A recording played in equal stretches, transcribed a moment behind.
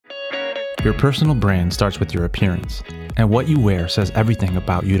Your personal brand starts with your appearance, and what you wear says everything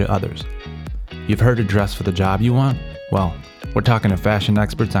about you to others. You've heard a dress for the job you want? Well, we're talking to fashion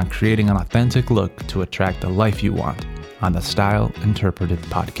experts on creating an authentic look to attract the life you want on the Style Interpreted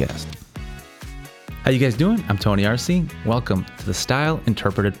podcast. How you guys doing? I'm Tony Arce. Welcome to the Style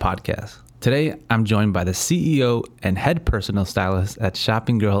Interpreted podcast. Today, I'm joined by the CEO and head personal stylist at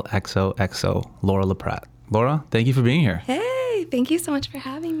Shopping Girl XOXO, Lora LaPratt. Lora, thank you for being here. Hey, thank you so much for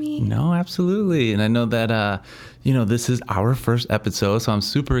having me. No, absolutely. And I know that, this is our first episode, so I'm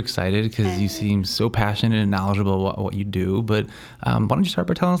super excited because you seem so passionate and knowledgeable about what you do. But why don't you start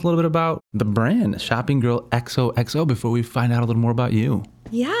by telling us a little bit about the brand, Shopping Girl XOXO, before we find out a little more about you?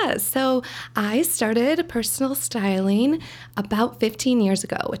 Yeah, so I started personal styling about 15 years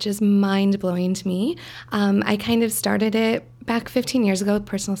ago, which is mind-blowing to me. I kind of started it back 15 years ago.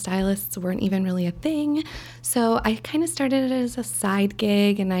 Personal stylists weren't even really a thing. So I kind of started it as a side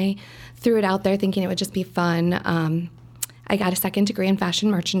gig, and I threw it out there thinking it would just be fun. I got a second degree in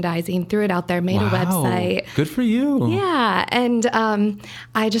fashion merchandising, threw it out there, made a website. Good for you. Yeah, and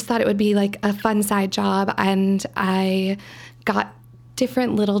I just thought it would be like a fun side job, and I got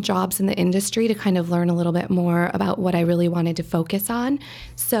different little jobs in the industry to kind of learn a little bit more about what I really wanted to focus on.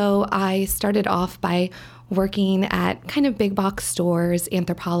 So I started off by working at kind of big box stores,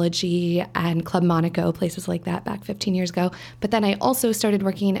 Anthropologie and Club Monaco, places like that back 15 years ago. But then I also started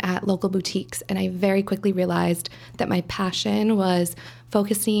working at local boutiques, and I very quickly realized that my passion was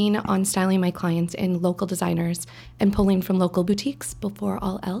focusing on styling my clients in local designers and pulling from local boutiques before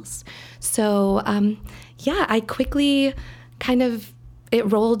all else. So I quickly it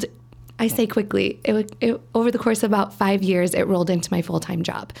rolled. I say quickly, over the course of about 5 years, it rolled into my full-time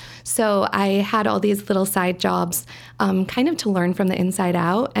job. So I had all these little side jobs kind of to learn from the inside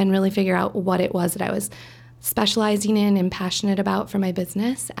out and really figure out what it was that I was specializing in and passionate about for my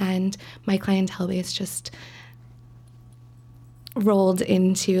business. And my clientele base just rolled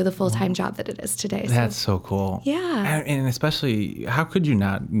into the full-time job that it is today. That's so cool. Yeah. And especially, how could you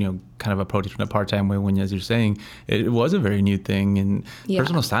not, kind of approach it from a part-time way when, as you're saying, it was a very new thing. And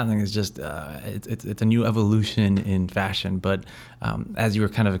personal styling is just, it's a new evolution in fashion. But as you were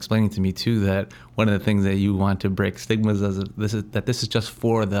kind of explaining to me too, that one of the things that you want to break stigmas is this is just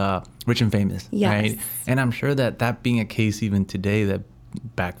for the rich and famous, right? And I'm sure that being a case even today, that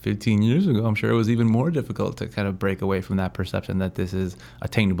back 15 years ago, I'm sure it was even more difficult to kind of break away from that perception that this is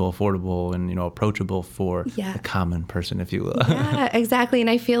attainable, affordable, and, approachable for the common person, if you will. Yeah, exactly. And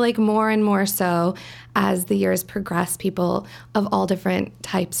I feel like more and more so as the years progress, people of all different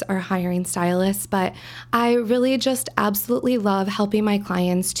types are hiring stylists. But I really just absolutely love helping my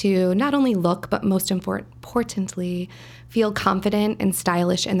clients to not only look, but most importantly, feel confident and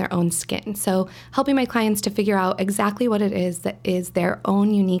stylish in their own skin. So helping my clients to figure out exactly what it is that is their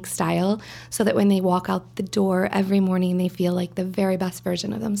own unique style, so that when they walk out the door every morning, they feel like the very best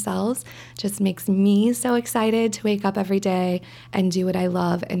version of themselves. Just makes me so excited to wake up every day and do what I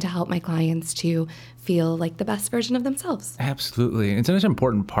love, and to help my clients to feel like the best version of themselves. Absolutely. It's such an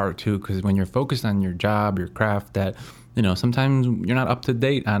important part too, because when you're focused on your job, your craft, that sometimes you're not up to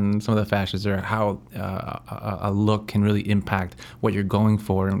date on some of the fashions or how a look can really impact what you're going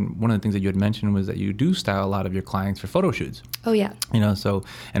for. And one of the things that you had mentioned was that you do style a lot of your clients for photo shoots. Oh, yeah.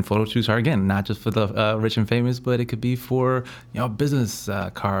 And photo shoots are, again, not just for the rich and famous, but it could be for, a business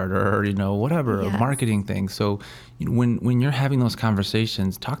card or, whatever, a marketing thing. So when you're having those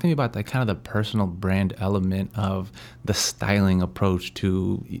conversations, talk to me about that kind of the personal brand element of the styling approach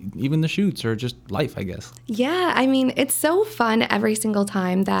to even the shoots or just life, I guess. Yeah, I mean, it's so fun every single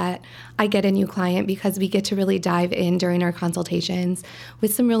time that I get a new client, because we get to really dive in during our consultations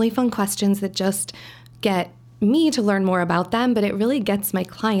with some really fun questions that just get me to learn more about them, but it really gets my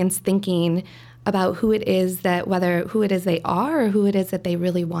clients thinking about who it is they are, or who it is that they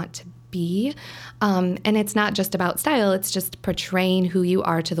really want to be. And it's not just about style, it's just portraying who you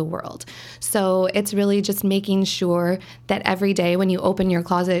are to the world. So it's really just making sure that every day when you open your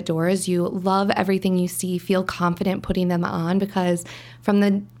closet doors, you love everything you see, feel confident putting them on, because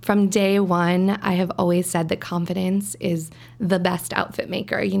from day one, I have always said that confidence is the best outfit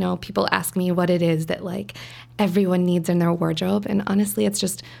maker. People ask me what it is that everyone needs in their wardrobe, and honestly, it's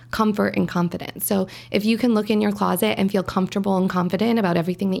just comfort and confidence. So if you can look in your closet and feel comfortable and confident about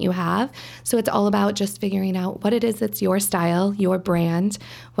everything that you have, so it's all about just figuring out what it is that's your style, your brand,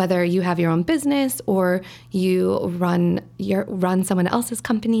 whether you have your own business or you run someone else's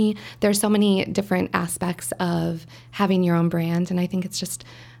company. There's so many different aspects of having your own brand, and I think it's just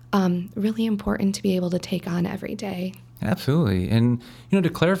really important to be able to take on every day. Absolutely. And, to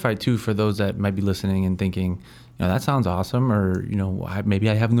clarify too, for those that might be listening and thinking, that sounds awesome, or, maybe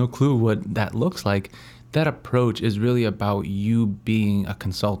I have no clue what that looks like. That approach is really about you being a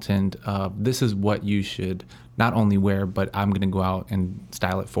consultant of this is what you should not only wear, but I'm going to go out and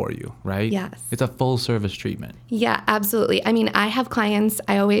style it for you, right? Yes. It's a full service treatment. Yeah, absolutely. I mean, I have clients,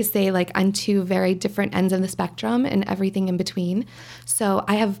 I always say, like, on two very different ends of the spectrum and everything in between. So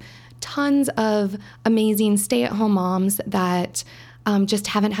I have tons of amazing stay-at-home moms that just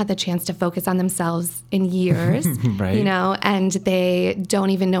haven't had the chance to focus on themselves in years, right. And they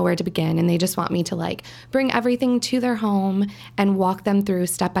don't even know where to begin. And they just want me to like bring everything to their home and walk them through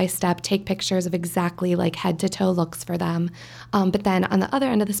step by step, take pictures of exactly like head to toe looks for them. But then on the other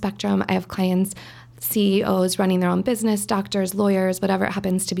end of the spectrum, I have clients, CEOs running their own business, doctors, lawyers, whatever it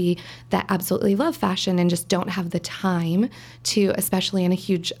happens to be, that absolutely love fashion and just don't have the time to, especially in a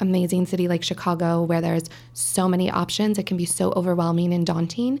huge, amazing city like Chicago, where there's so many options. It can be so overwhelming and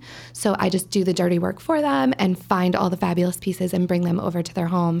daunting. So I just do the dirty work for them and find all the fabulous pieces and bring them over to their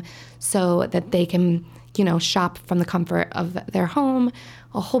home so that they can, shop from the comfort of their home,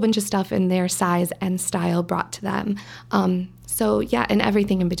 a whole bunch of stuff in their size and style brought to them. So yeah, and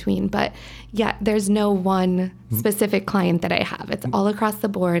everything in between. But yeah, there's no one specific client that I have. It's all across the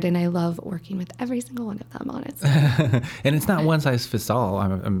board, and I love working with every single one of them, honestly. And it's not one size fits all.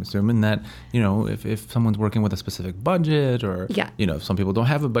 I'm assuming that, if someone's working with a specific budget or, if some people don't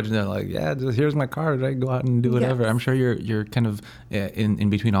have a budget, they're like, yeah, just here's my card, right? Go out and do whatever. Yes. I'm sure you're kind of in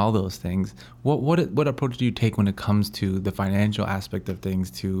between all those things. What approach do you take when it comes to the financial aspect of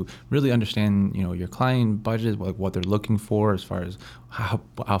things to really understand, your client budget, like what they're looking for as far as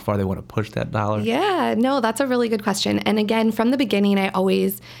how far they want to push that dollar? Yeah, no, that's a really good question. And again, from the beginning, I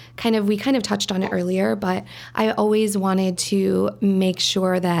always we kind of touched on it earlier, but I always wanted to make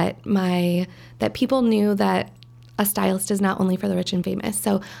sure that that people knew that a stylist is not only for the rich and famous.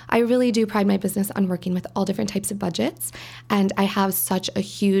 So I really do pride my business on working with all different types of budgets. And I have such a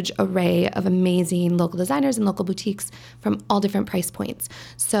huge array of amazing local designers and local boutiques from all different price points.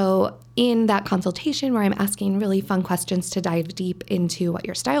 So in that consultation where I'm asking really fun questions to dive deep into what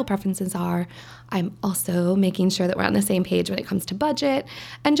your style preferences are, I'm also making sure that we're on the same page when it comes to budget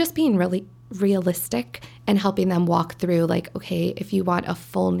and just being really realistic and helping them walk through like, okay, if you want a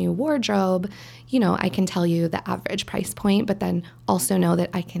full new wardrobe, I can tell you the average price point, but then also know that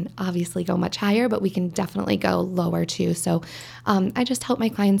I can obviously go much higher, but we can definitely go lower too. So I just help my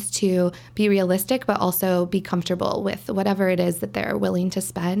clients to be realistic, but also be comfortable with whatever it is that they're willing to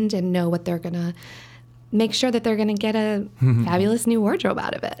spend and know what they're going to make sure that they're going to get a fabulous new wardrobe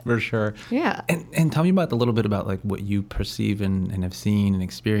out of it. For sure. Yeah. And tell me about a little bit about like what you perceive and have seen and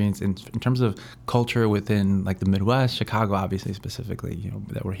experienced in terms of culture within like the Midwest, Chicago, obviously specifically,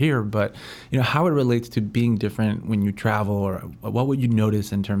 that we're here, but, how it relates to being different when you travel, or what would you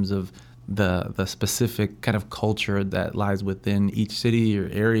notice in terms of the specific kind of culture that lies within each city or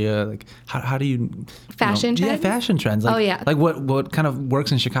area? Like how do you fashion trends? Yeah, fashion trends. Like, oh yeah. Like what kind of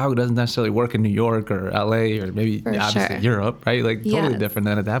works in Chicago doesn't necessarily work in New York or LA or maybe obviously Europe, right? Like totally different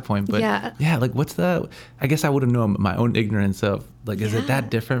than at that point. But like what's I guess I wouldn't know my own ignorance of like, is it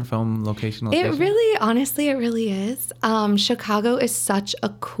that different from location to location? It really, honestly, it really is. Chicago is such a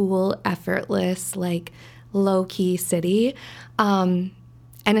cool, effortless, like low-key city.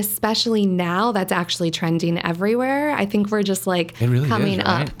 And especially now, that's actually trending everywhere. I think we're just like really coming is,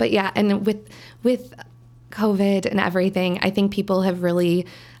 right? up. But yeah, and with COVID and everything, I think people have really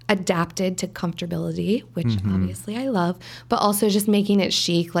adapted to comfortability, which obviously I love, but also just making it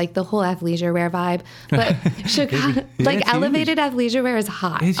chic, like the whole athleisure wear vibe. But Chicago, like elevated athleisure wear is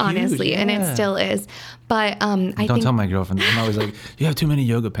hot, honestly, huge, and it still is. But I don't tell my girlfriend. I'm always like, you have too many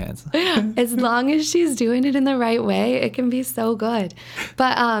yoga pants. As long as she's doing it in the right way, it can be so good.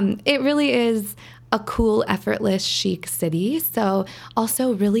 But it really is a cool, effortless, chic city. So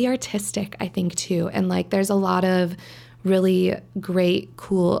also really artistic, I think, too. And like there's a lot of really great,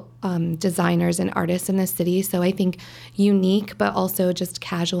 cool designers and artists in the city. So I think unique, but also just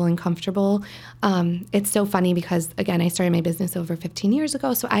casual and comfortable. It's so funny because, again, I started my business over 15 years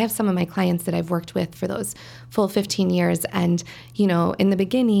ago. So I have some of my clients that I've worked with for those full 15 years. And, in the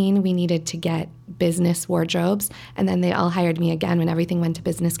beginning, we needed to get business wardrobes. And then they all hired me again when everything went to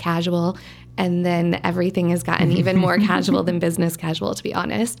business casual. And then everything has gotten even more casual than business casual, to be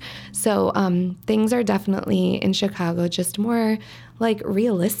honest. So things are definitely in Chicago just more like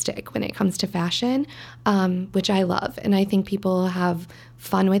realistic when it comes to fashion, which I love. And I think people have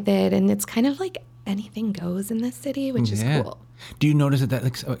fun with it. And it's kind of like anything goes in this city, which is cool. Do you notice that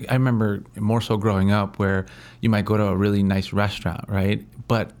like, I remember more so growing up where you might go to a really nice restaurant, right?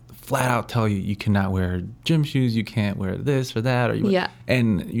 But flat out tell you cannot wear gym shoes, you can't wear this or that.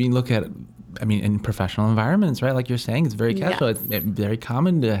 And you look at I mean, in professional environments, right? Like you're saying, it's very casual. Yes. It's very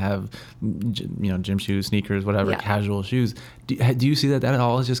common to have, gym shoes, sneakers, whatever, casual shoes. Do you see that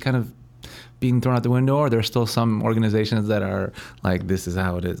all is just kind of being thrown out the window, or there's still some organizations that are like, this is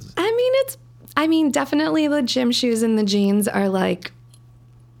how it is? I mean, definitely the gym shoes and the jeans are like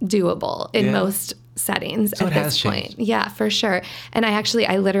doable in most settings so at this point. Changed. Yeah, for sure. And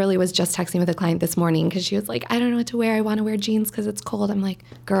I literally was just texting with a client this morning because she was like, I don't know what to wear. I want to wear jeans because it's cold. I'm like,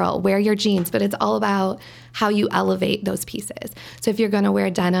 girl, wear your jeans. But it's all about how you elevate those pieces. So if you're going to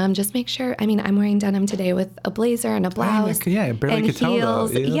wear denim, just make sure, I'm wearing denim today with a blazer and a blouse. I barely could tell though.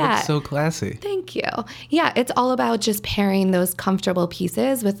 It looks so classy. Thank you. Yeah, it's all about just pairing those comfortable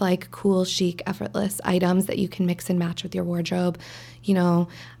pieces with like cool, chic, effortless items that you can mix and match with your wardrobe.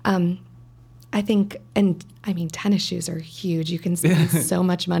 I think, tennis shoes are huge. You can spend so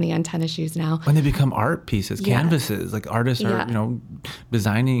much money on tennis shoes now. When they become art pieces, canvases, like artists are,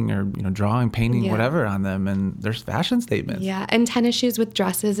 designing or, drawing, painting, whatever on them. And there's fashion statements. Yeah. And tennis shoes with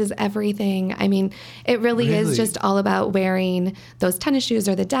dresses is everything. It really is just all about wearing those tennis shoes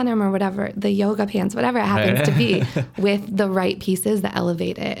or the denim or whatever, the yoga pants, whatever it happens to be, with the right pieces that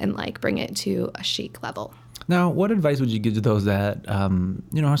elevate it and like bring it to a chic level. Now, what advice would you give to those that,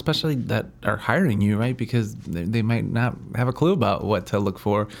 especially that are hiring you, right? Because they might not have a clue about what to look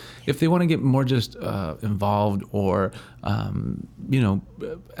for. If they want to get more just involved or,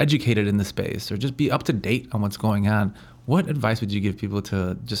 educated in the space or just be up to date on what's going on, what advice would you give people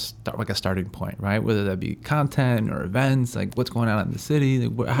to just start like a starting point, right? Whether that be content or events, like what's going on in the city?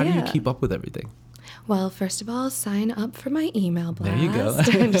 Like, how do you keep up with everything? Well, first of all, sign up for my email blast. There you go.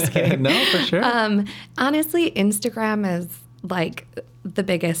 I'm just kidding. No, for sure. Honestly, Instagram is like the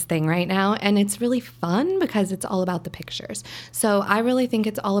biggest thing right now. And it's really fun because it's all about the pictures. So I really think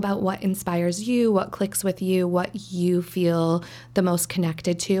it's all about what inspires you, what clicks with you, what you feel the most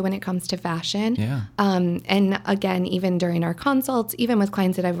connected to when it comes to fashion. Yeah. And again, even during our consults, even with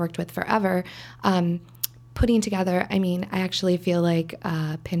clients that I've worked with forever, putting together, I actually feel like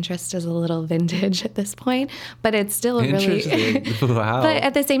Pinterest is a little vintage at this point, but it's still really, wow. But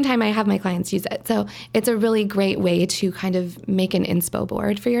at the same time, I have my clients use it. So it's a really great way to kind of make an inspo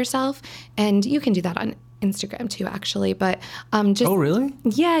board for yourself. And you can do that on Instagram too, actually. But just. Oh, really?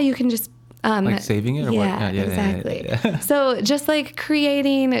 Yeah, you can just. Like saving it? Or yeah, what? Exactly. Yeah. So just like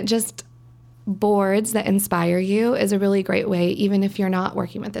creating just boards that inspire you is a really great way, even if you're not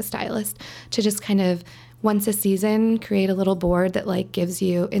working with a stylist, to just kind of once a season create a little board that like gives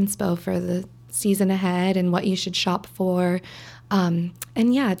you inspo for the season ahead and what you should shop for.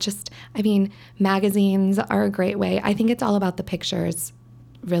 Magazines are a great way. I think it's all about the pictures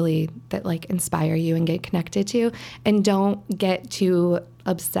really that like inspire you and get connected to, and don't get too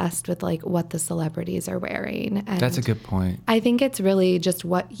obsessed with like what the celebrities are wearing. And that's a good point. I think it's really just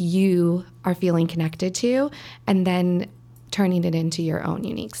what you are feeling connected to and then turning it into your own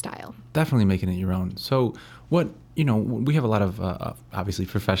unique style. Definitely making it your own. So we have a lot of obviously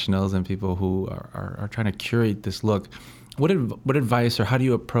professionals and people who are trying to curate this look. What advice, or how do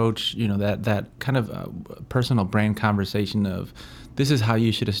you approach that kind of personal brand conversation of this is how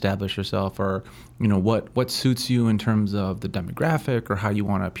you should establish yourself, or what suits you in terms of the demographic or how you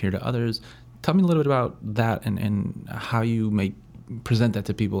want to appear to others? Tell me a little bit about that and how you present that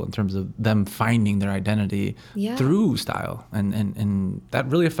to people in terms of them finding their identity through style, and that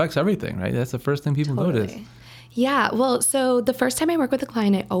really affects everything, right? That's the first thing people notice. Yeah, well, so the first time I work with a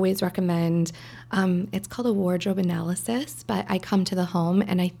client, I always recommend, it's called a wardrobe analysis, but I come to the home,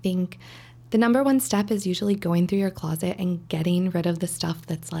 and I think the number one step is usually going through your closet and getting rid of the stuff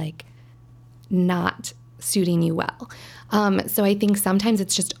that's like not suiting you well. So I think sometimes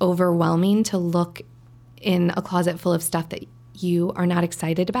it's just overwhelming to look in a closet full of stuff that you are not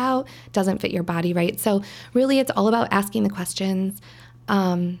excited about, doesn't fit your body right. So really it's all about asking the questions,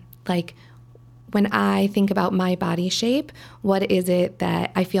 like, when I think about my body shape, what is it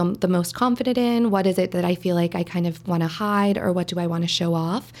that I feel the most confident in? What is it that I feel like I kind of want to hide, or what do I want to show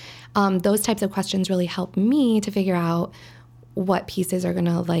off? Those types of questions really help me to figure out what pieces are going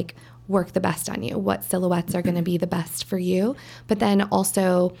to like work the best on you, what silhouettes are going to be the best for you. But then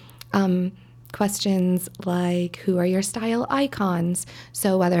also questions like, who are your style icons?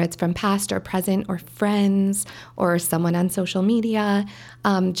 So whether it's from past or present or friends or someone on social media,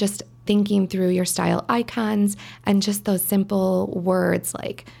 just thinking through your style icons and just those simple words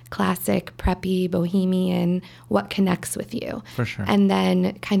like classic, preppy, bohemian, what connects with you. For sure. And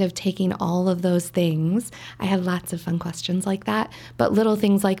then kind of taking all of those things. I have lots of fun questions like that, but little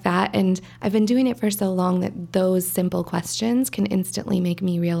things like that. And I've been doing it for so long that those simple questions can instantly make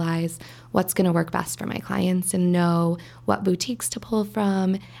me realize what's going to work best for my clients and know what boutiques to pull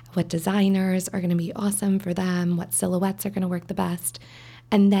from, what designers are going to be awesome for them, what silhouettes are going to work the best.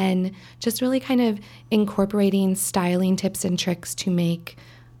 And then just really kind of incorporating styling tips and tricks to make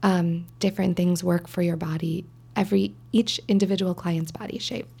different things work for your body, each individual client's body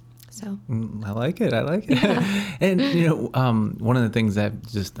shape. So I like it. Yeah. And, one of the things I've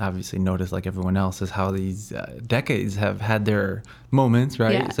just obviously noticed, like everyone else, is how these decades have had their moments,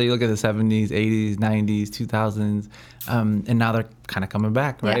 right? Yeah. So you look at the 70s, 80s, 90s, 2000s, and now they're kind of coming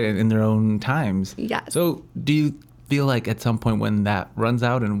back, right, in their own times. Yes. So do you feel like at some point when that runs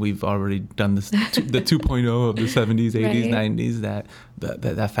out and we've already done this, the 2.0 of the 70s, 80s, right. 90s,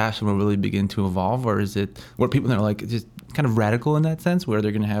 that fashion will really begin to evolve? Or is it where people that are like just kind of radical in that sense, where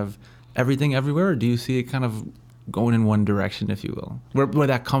they're going to have everything everywhere? Or do you see it kind of going in one direction, if you will, where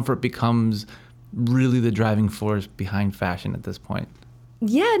that comfort becomes really the driving force behind fashion at this point?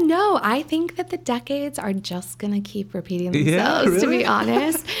 Yeah, no, I think that the decades are just going to keep repeating themselves, to be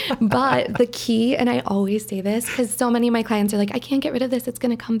honest. But the key, and I always say this, because so many of my clients are like, I can't get rid of this, it's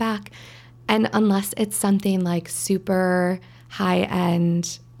going to come back. And unless it's something like super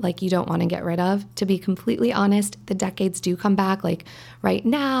high-end, like you don't want to get rid of, to be completely honest, the decades do come back. Like right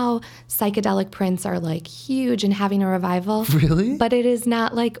now, psychedelic prints are like huge and having a revival. Really? But it is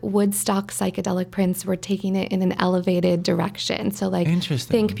not like Woodstock psychedelic prints. We're taking it in an elevated direction. So like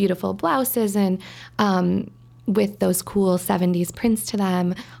think beautiful blouses and with those cool 70s prints to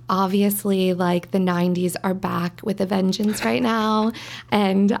them. Obviously, like the 90s are back with a vengeance right now.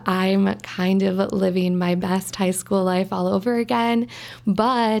 And I'm kind of living my best high school life all over again.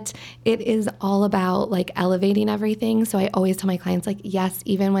 But it is all about like elevating everything. So I always tell my clients, like, yes,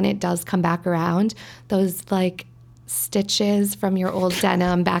 even when it does come back around, those like stitches from your old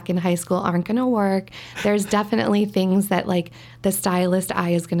denim back in high school aren't going to work. There's definitely things that like the stylist eye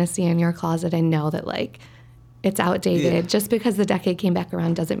is going to see in your closet and know that like it's outdated. Yeah. Just because the decade came back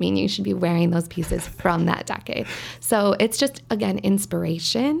around doesn't mean you should be wearing those pieces from that decade. So it's just, again,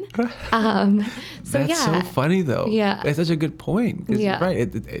 inspiration. That's so funny, though. Yeah. It's such a good point. Yeah. Right.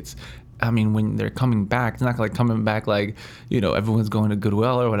 It's, I mean, when they're coming back, it's not like coming back like, everyone's going to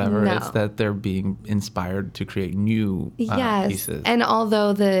Goodwill or whatever. No. It's that they're being inspired to create new pieces. And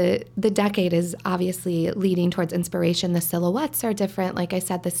although the decade is obviously leading towards inspiration, the silhouettes are different. Like I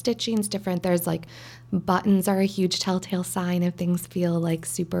said, the stitching's different. There's like buttons are a huge telltale sign if things feel like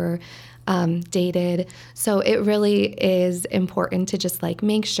super dated. So it really is important to just like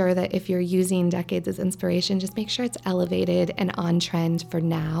make sure that if you're using decades as inspiration, just make sure it's elevated and on trend for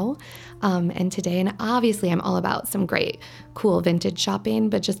now and today. And obviously I'm all about some great, cool vintage shopping,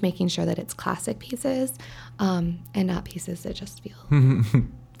 but just making sure that it's classic pieces and not pieces that just feel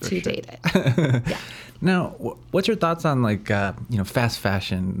too dated. Yeah. Now, what's your thoughts on like, fast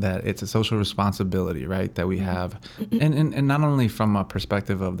fashion, that it's a social responsibility, right, that we have, and not only from a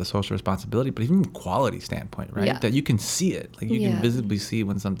perspective of the social responsibility, but even quality standpoint, right, yeah. that you can see it, like you can visibly see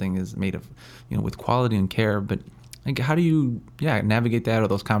when something is made of, with quality and care, but like, how do you, navigate that or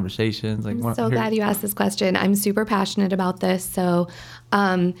those conversations? Like, I'm so glad you asked this question. I'm super passionate about this. So,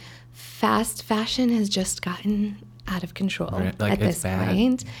 fast fashion has just gotten out of control at this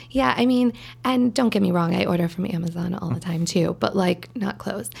point. Yeah, I mean, and don't get me wrong, I order from Amazon all the time too, but like not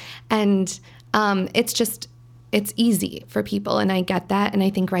clothes. And it's easy for people, and I get that. And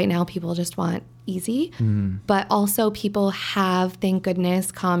I think right now people just want easy, but also people have, thank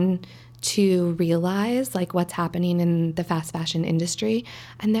goodness, come to realize like what's happening in the fast fashion industry.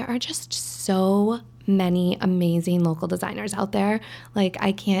 And there are just so many amazing local designers out there. Like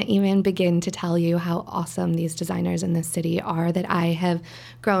I can't even begin to tell you how awesome these designers in this city are that I have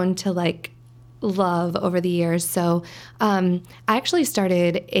grown to like love over the years. So I actually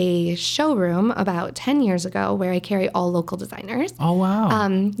started a showroom about 10 years ago where I carry all local designers. Oh,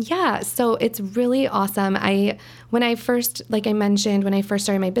 wow. So it's really awesome. When I first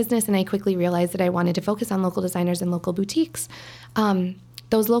started my business and I quickly realized that I wanted to focus on local designers and local boutiques,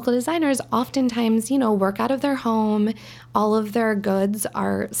 those local designers oftentimes, work out of their home. All of their goods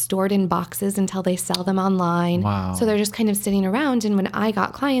are stored in boxes until they sell them online. Wow. So they're just kind of sitting around. And when I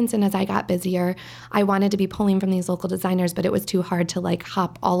got clients and as I got busier, I wanted to be pulling from these local designers, but it was too hard to like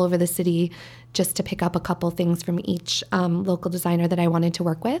hop all over the city just to pick up a couple things from each local designer that I wanted to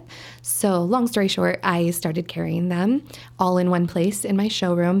work with. So long story short, I started carrying them all in one place in my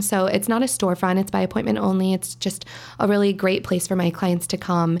showroom. So it's not a storefront, it's by appointment only. It's just a really great place for my clients to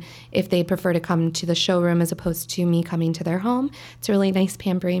come if they prefer to come to the showroom as opposed to me coming to their home. It's a really nice,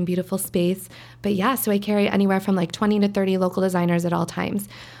 pampering, beautiful space. But yeah, so I carry anywhere from like 20 to 30 local designers at all times.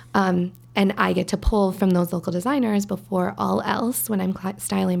 And I get to pull from those local designers before all else when I'm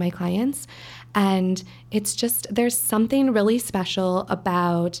styling my clients. And it's just, there's something really special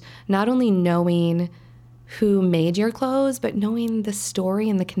about not only knowing who made your clothes, but knowing the story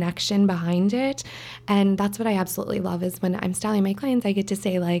and the connection behind it. And that's what I absolutely love is when I'm styling my clients, I get to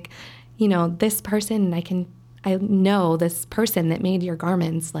say like, this person, I know this person that made your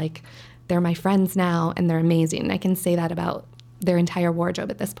garments, like they're my friends now and they're amazing. I can say that about their entire wardrobe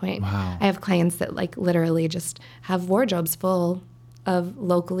at this point. Wow. I have clients that like literally just have wardrobes full of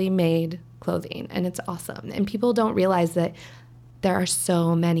locally made clothing, and it's awesome. And people don't realize that there are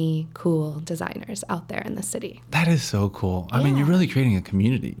so many cool designers out there in the city. That is so cool. I mean, you're really creating a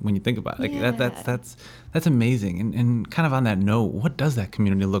community when you think about it. Like that's amazing. And kind of on that note, what does that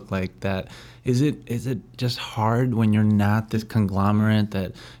community look like? That is it just hard when you're not this conglomerate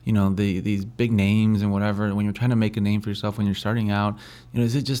that, these big names and whatever, when you're trying to make a name for yourself when you're starting out,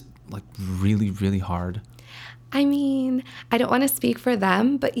 is it just like really, really hard? I mean, I don't want to speak for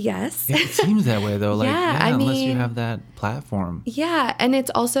them, but yes. It seems that way, though. Like, unless you have that platform. Yeah, and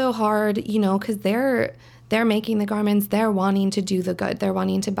it's also hard, because they're making the garments. They're wanting to do the good. They're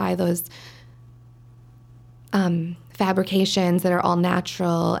wanting to buy those fabrications that are all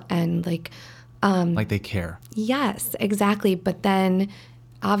natural and like they care. Yes, exactly. But then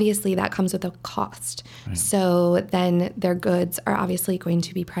obviously that comes with a cost. Right. So then their goods are obviously going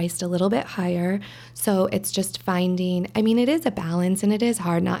to be priced a little bit higher. So it's just finding, it is a balance and it is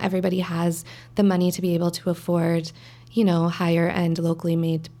hard. Not everybody has the money to be able to afford, higher end locally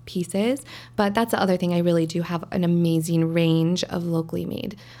made pieces. But that's the other thing. I really do have an amazing range of locally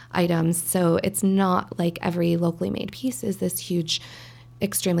made items. So it's not like every locally made piece is this huge,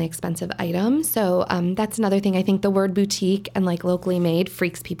 extremely expensive item. So that's another thing. I think the word boutique and like locally made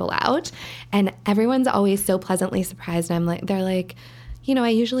freaks people out. And everyone's always so pleasantly surprised. And they're like, I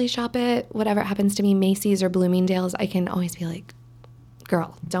usually shop at whatever happens to be Macy's or Bloomingdale's. I can always be like,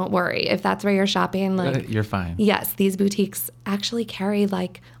 girl, don't worry. If that's where you're shopping, like you're fine. Yes, these boutiques actually carry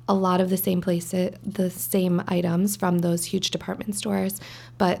like a lot of the same items from those huge department stores,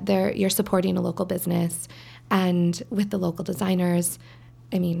 but you're supporting a local business. And with the local designers,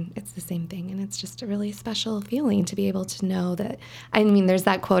 it's the same thing, and it's just a really special feeling to be able to know that. There's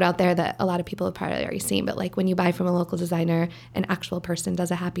that quote out there that a lot of people have probably already seen, but like when you buy from a local designer, an actual person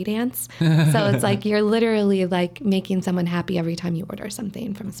does a happy dance. So it's like you're literally like making someone happy every time you order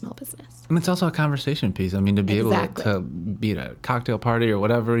something from a small business. And it's also a conversation piece. To be able to be at a cocktail party or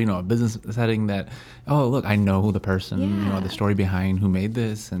whatever, a business setting that, oh, look, I know the person, the story behind who made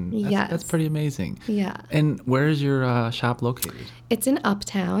this, and that's pretty amazing. Yeah. And where is your shop located? It's in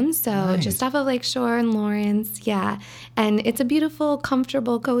Uptown, so just off of Lakeshore and Lawrence, And it's a beautiful,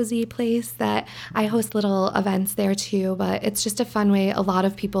 comfortable, cozy place that I host little events there too, but it's just a fun way. A lot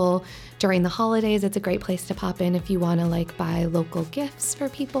of people during the holidays, it's a great place to pop in if you want to like buy local gifts for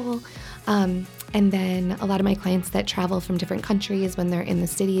people. And then a lot of my clients that travel from different countries, when they're in the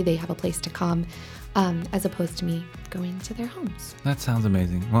city, they have a place to come. As opposed to me going to their homes. That sounds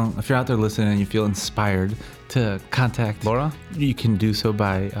amazing. Well, if you're out there listening and you feel inspired to contact Lora, you can do so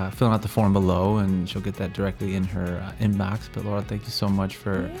by filling out the form below, and she'll get that directly in her inbox. But Lora, thank you so much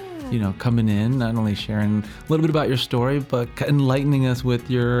for coming in, not only sharing a little bit about your story, but enlightening us with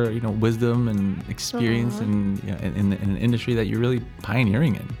your wisdom and experience in an industry that you're really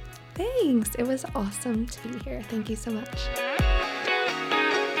pioneering in. Thanks. It was awesome to be here. Thank you so much.